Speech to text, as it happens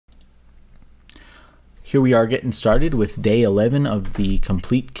Here we are getting started with day 11 of the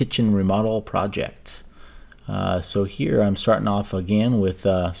complete kitchen remodel project. So here I'm starting off again with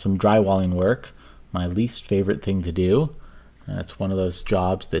some drywalling work, my least favorite thing to do. It's one of those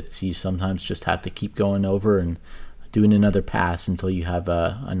jobs that you sometimes just have to keep going over and doing another pass until you have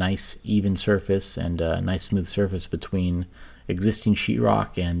a nice even surface and a nice smooth surface between existing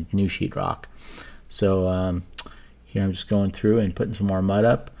sheetrock and new sheetrock. So here I'm just going through and putting some more mud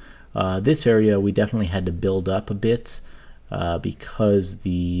up. This area we definitely had to build up a bit because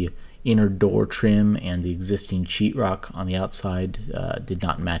the inner door trim and the existing sheetrock on the outside did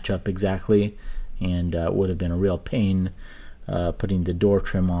not match up exactly, and it would have been a real pain putting the door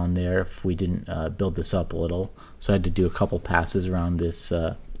trim on there if we didn't build this up a little. So I had to do a couple passes around this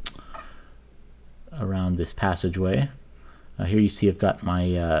passageway. Here you see I've got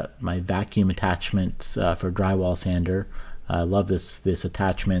my my vacuum attachment for drywall sander. I love this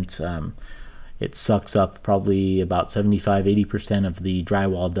attachment. It sucks up probably about 75–80% of the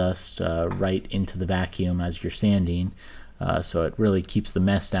drywall dust right into the vacuum as you're sanding, so it really keeps the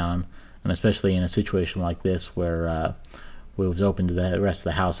mess down. And especially in a situation like this where we was open to the rest of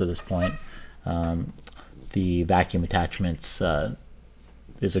the house at this point, the vacuum attachments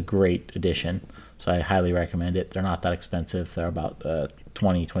is a great addition. So I highly recommend it. They're not that expensive. They're about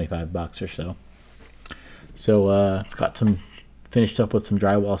 $20–25 or so. So I've got some finished up with some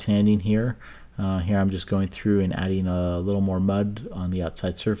drywall sanding here. Here I'm just going through and adding a little more mud on the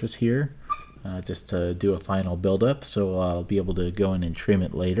outside surface here, just to do a final buildup, so I'll be able to go in and trim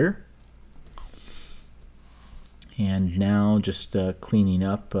it later. And now just cleaning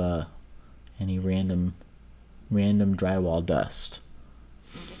up any random drywall dust.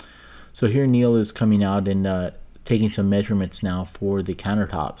 So here Neil is coming out and taking some measurements now for the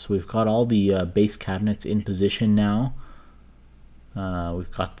countertops. We've got all the base cabinets in position now.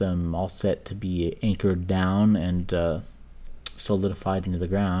 We've got them all set to be anchored down and solidified into the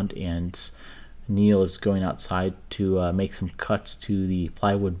ground, and Neil is going outside to make some cuts to the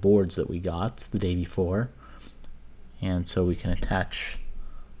plywood boards that we got the day before, and so we can attach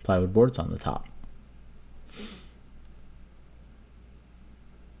plywood boards on the top.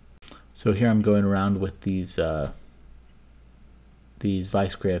 So here I'm going around with these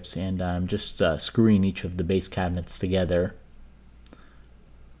vice grips, and I'm just screwing each of the base cabinets together,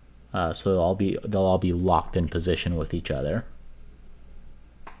 so they'll all be locked in position with each other.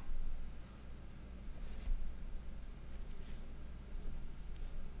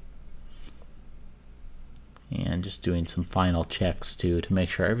 And just doing some final checks to make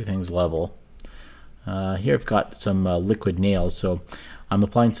sure everything's level. Here I've got some liquid nails, so I'm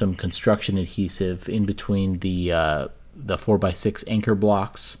applying some construction adhesive in between the 4x6 anchor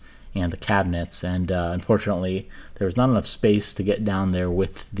blocks and the cabinets, and unfortunately there was not enough space to get down there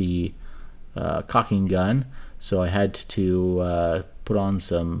with the caulking gun, so I had to put on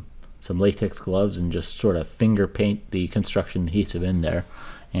some latex gloves and just sort of finger paint the construction adhesive in there,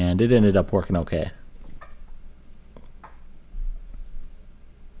 and it ended up working okay.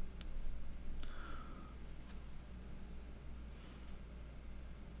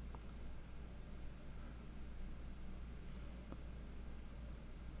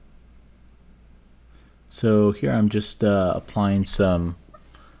 So here I'm just applying some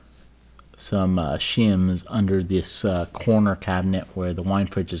shims under this corner cabinet where the wine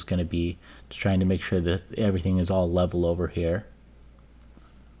fridge is going to be, just trying to make sure that everything is all level over here.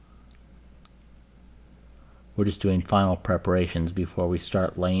 We're just doing final preparations before we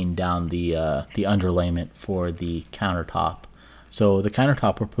start laying down the underlayment for the countertop. So the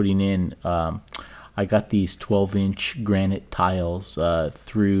countertop we're putting in, I got these 12-inch granite tiles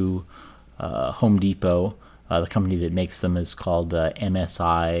through Home Depot. The company that makes them is called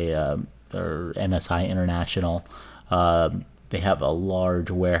MSI or MSI International. They have a large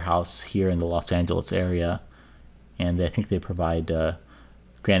warehouse here in the Los Angeles area, and I think they provide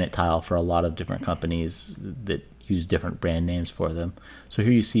granite tile for a lot of different companies that use different brand names for them. So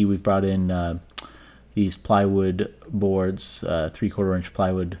here you see we've brought in these plywood boards, 3/4-inch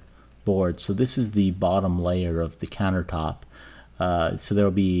plywood boards. So this is the bottom layer of the countertop. So there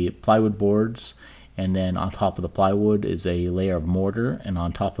will be plywood boards, and then on top of the plywood is a layer of mortar, and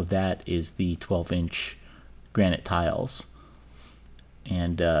on top of that is the 12-inch granite tiles.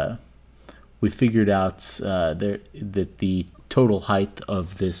 And we figured out that the total height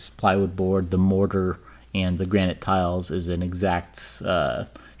of this plywood board, the mortar, and the granite tiles is an exact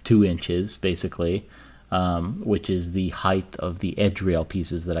 2 inches, basically, which is the height of the edge rail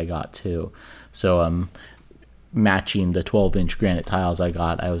pieces that I got too. So matching the 12-inch granite tiles I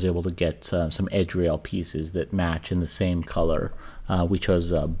got, I was able to get some edge rail pieces that match in the same color. We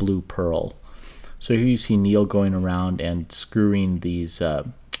chose blue pearl. So here you see Neil going around and screwing these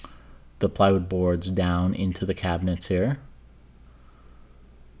the plywood boards down into the cabinets here.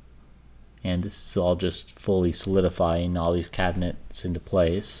 And this is all just fully solidifying all these cabinets into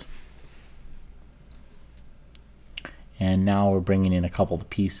place. And now we're bringing in a couple of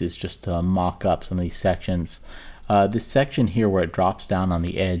pieces just to mock up some of these sections. This section here where it drops down on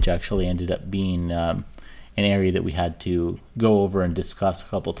the edge actually ended up being an area that we had to go over and discuss a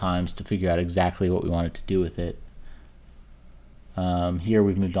couple times to figure out exactly what we wanted to do with it. Here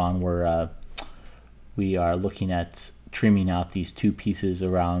we've moved on where we are looking at trimming out these two pieces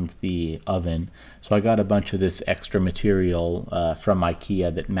around the oven. So I got a bunch of this extra material from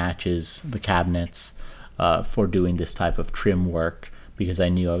IKEA that matches the cabinets for doing this type of trim work, because I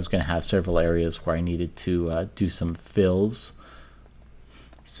knew I was going to have several areas where I needed to do some fills.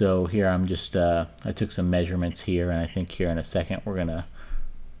 So here I'm just, I took some measurements here, and I think here in a second we're going to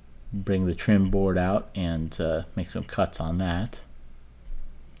bring the trim board out and make some cuts on that.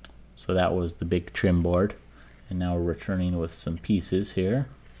 So that was the big trim board, and now we're returning with some pieces here.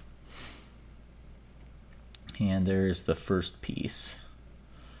 And there's the first piece.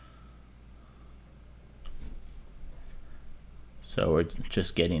 So we're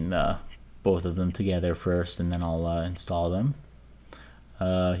just getting both of them together first, and then I'll install them.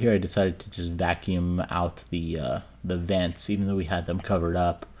 Here I decided to just vacuum out the vents, even though we had them covered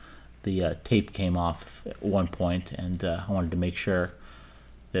up. The tape came off at one point, and I wanted to make sure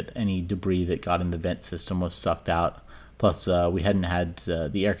that any debris that got in the vent system was sucked out. Plus we hadn't had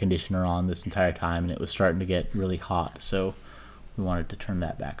the air conditioner on this entire time, and it was starting to get really hot, so we wanted to turn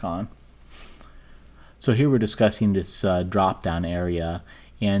that back on. So here we're discussing this drop down area,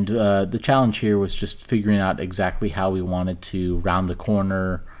 and the challenge here was just figuring out exactly how we wanted to round the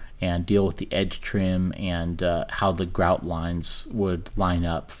corner and deal with the edge trim, and how the grout lines would line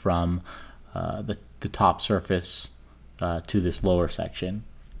up from the top surface to this lower section.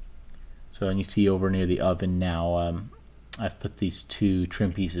 So and you see over near the oven now, I've put these two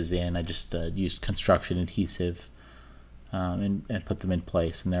trim pieces in. I just used construction adhesive and put them in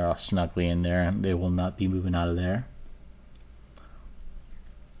place, and they're all snugly in there, and they will not be moving out of there.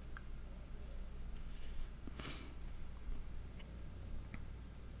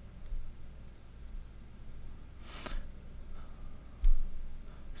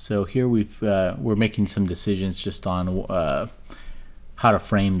 So here we're making some decisions just on how to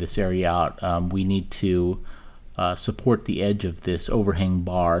frame this area out. We need to support the edge of this overhang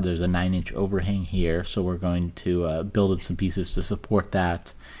bar. There's a 9-inch overhang here, so we're going to build in some pieces to support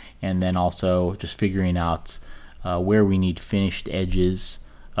that, and then also just figuring out where we need finished edges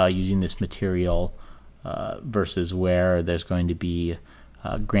using this material versus where there's going to be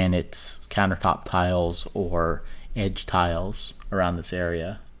granite countertop tiles or edge tiles around this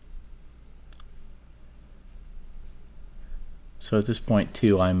area. So at this point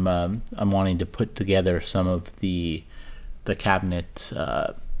too, I'm wanting to put together some of the cabinet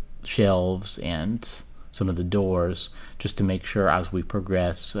shelves and some of the doors, just to make sure as we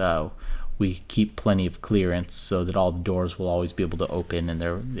progress we keep plenty of clearance so that all the doors will always be able to open, and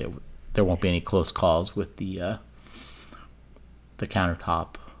there won't be any close calls with the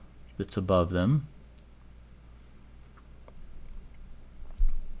countertop that's above them.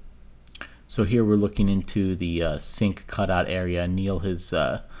 So here we're looking into the sink cutout area. Neil has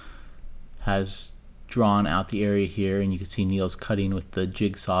drawn out the area here, and you can see Neil's cutting with the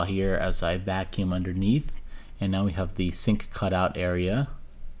jigsaw here as I vacuum underneath. And now we have the sink cutout area,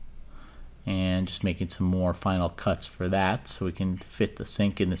 and just making some more final cuts for that so we can fit the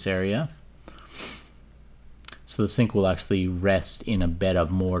sink in this area. So the sink will actually rest in a bed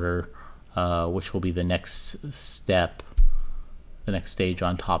of mortar, which will be the next step, the next stage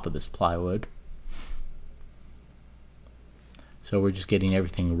on top of this plywood. So we're just getting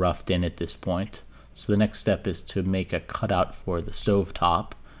everything roughed in at this point. So the next step is to make a cutout for the stove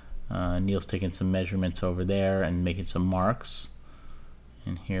top. Neil's taking some measurements over there and making some marks.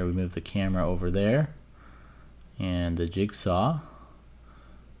 And here we move the camera over there and the jigsaw,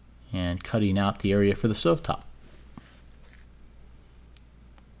 and cutting out the area for the stove top.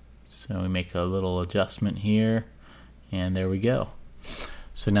 So we make a little adjustment here, and there we go.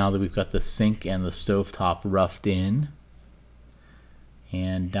 So now that we've got the sink and the stovetop roughed in,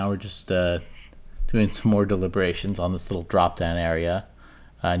 and now we're just doing some more deliberations on this little drop down area.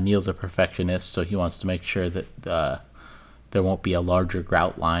 Neil's a perfectionist, so he wants to make sure that there won't be a larger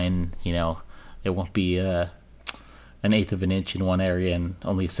grout line. You know, it won't be an 1/8 of an inch in one area and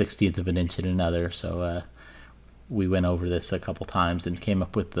only a 1/60th of an inch in another. So we went over this a couple times and came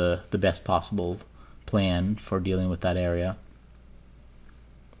up with the best possible plan for dealing with that area.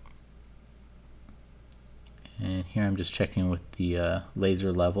 Here I'm just checking with the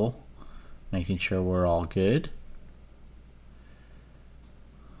laser level, making sure we're all good.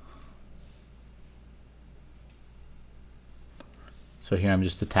 So here I'm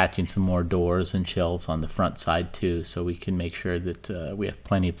just attaching some more doors and shelves on the front side too, so we can make sure that we have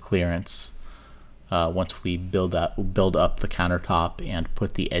plenty of clearance once we build up the countertop and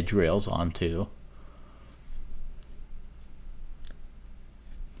put the edge rails onto.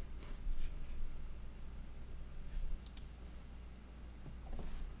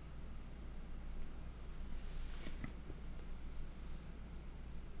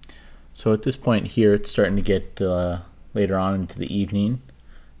 So at this point here, it's starting to get later on into the evening,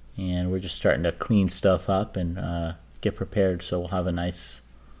 and we're just starting to clean stuff up and get prepared so we'll have a nice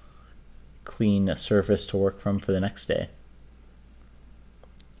clean surface to work from for the next day.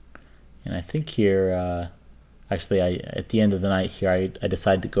 And I think here actually at the end of the night here I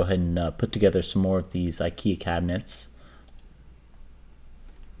decided to go ahead and put together some more of these IKEA cabinets.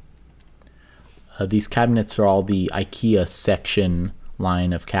 These cabinets are all the IKEA Sektion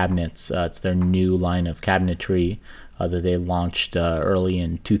line of cabinets. It's their new line of cabinetry that they launched early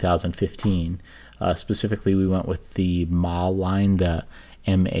in 2015. Specifically, we went with the MA line, the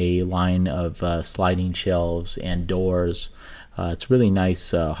MA line of sliding shelves and doors. It's really nice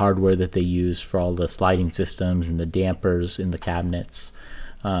hardware that they use for all the sliding systems and the dampers in the cabinets.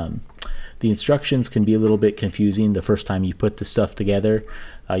 The instructions can be a little bit confusing the first time you put the stuff together.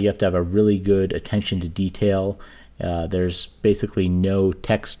 You have to have a really good attention to detail. There's basically no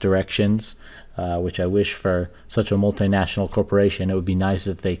text directions, which I wish for such a multinational corporation. It would be nice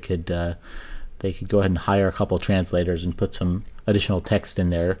if they could go ahead and hire a couple translators and put some additional text in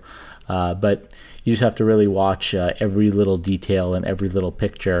there. But you just have to really watch every little detail and every little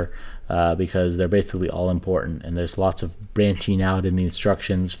picture because they're basically all important. And there's lots of branching out in the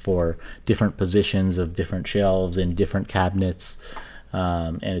instructions for different positions of different shelves and different cabinets.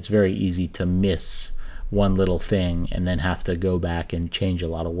 And it's very easy to miss one little thing and then have to go back and change a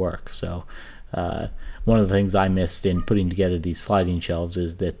lot of work. So one of the things I missed in putting together these sliding shelves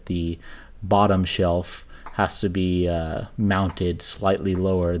is that the bottom shelf has to be mounted slightly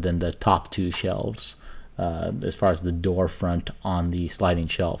lower than the top two shelves as far as the door front on the sliding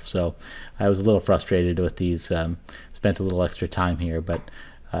shelf. So I was a little frustrated with these, spent a little extra time here, but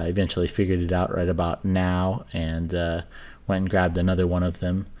eventually figured it out right about now and went and grabbed another one of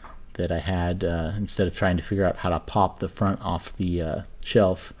them that I had instead of trying to figure out how to pop the front off the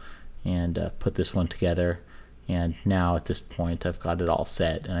shelf, and put this one together. And now at this point I've got it all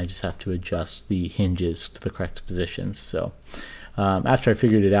set and I just have to adjust the hinges to the correct positions. So after I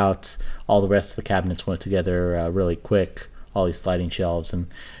figured it out, all the rest of the cabinets went together really quick, all these sliding shelves, and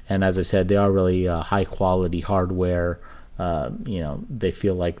as I said, they are really high quality hardware. You know, they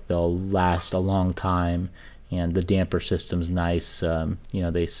feel like they'll last a long time, and the damper system's nice. You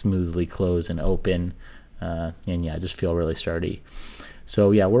know, they smoothly close and open, and yeah, I just feel really sturdy.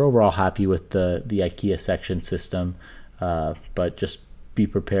 So yeah, we're overall happy with the IKEA Sektion system, but just be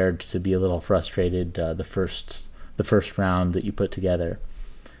prepared to be a little frustrated the first round that you put together.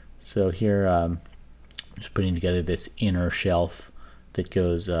 So here, just putting together this inner shelf that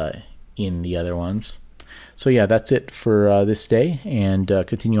goes in the other ones. So yeah, that's it for this day, and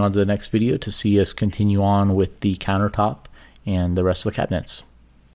continue on to the next video to see us continue on with the countertop and the rest of the cabinets.